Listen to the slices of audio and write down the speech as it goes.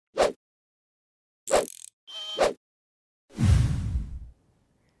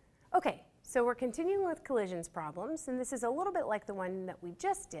So we're continuing with collisions problems, and this is a little bit like the one that we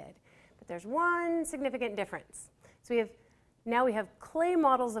just did, but there's one significant difference. So now we have clay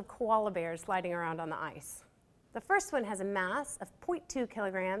models of koala bears sliding around on the ice. The first one has a mass of 0.2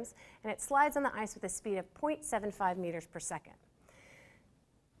 kilograms, and it slides on the ice with a speed of 0.75 meters per second.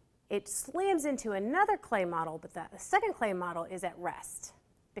 It slams into another clay model, but the second clay model is at rest.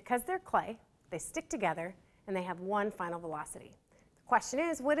 Because they're clay, they stick together, and they have one final velocity. The question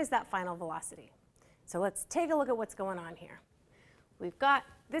is, what is that final velocity? So let's take a look at what's going on here. We've got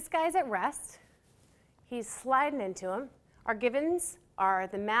this guy's at rest. He's sliding into him. Our givens are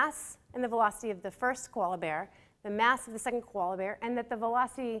the mass and the velocity of the first koala bear, the mass of the second koala bear, and that the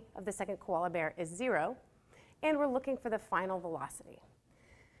velocity of the second koala bear is 0. And we're looking for the final velocity.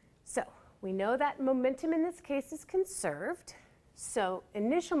 So we know that momentum in this case is conserved. So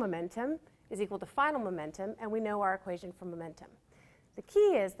initial momentum is equal to final momentum, and we know our equation for momentum. The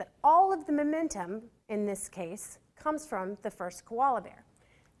key is that all of the momentum in this case comes from the first koala bear.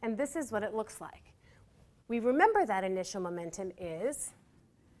 And this is what it looks like. We remember that initial momentum is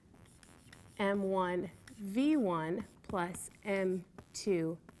m1 v1 plus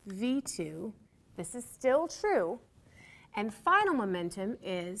m2 v2. This is still true. And final momentum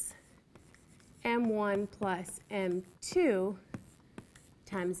is m1 plus m2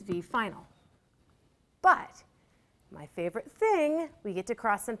 times v final. But my favorite thing, we get to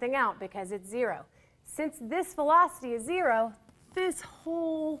cross something out because it's 0. Since this velocity is 0, this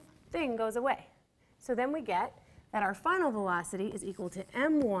whole thing goes away. So then we get that our final velocity is equal to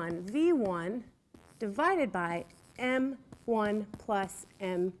m1 v1 divided by m1 plus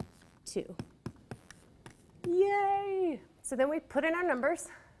m2. Yay! So then we put in our numbers.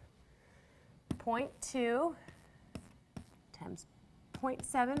 0.2 times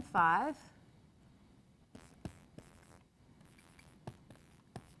 0.75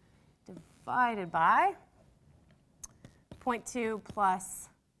 divided by 0.2 plus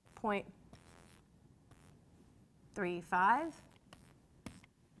 0.35,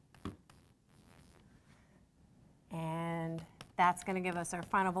 and that's going to give us our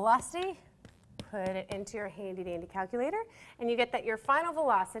final velocity. Put it into your handy dandy calculator, and you get that your final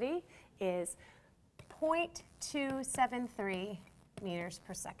velocity is 0.273 meters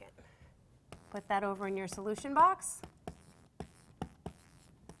per second. Put that over in your solution box.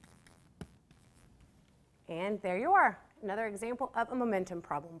 And there you are, another example of a momentum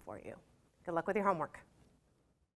problem for you. Good luck with your homework.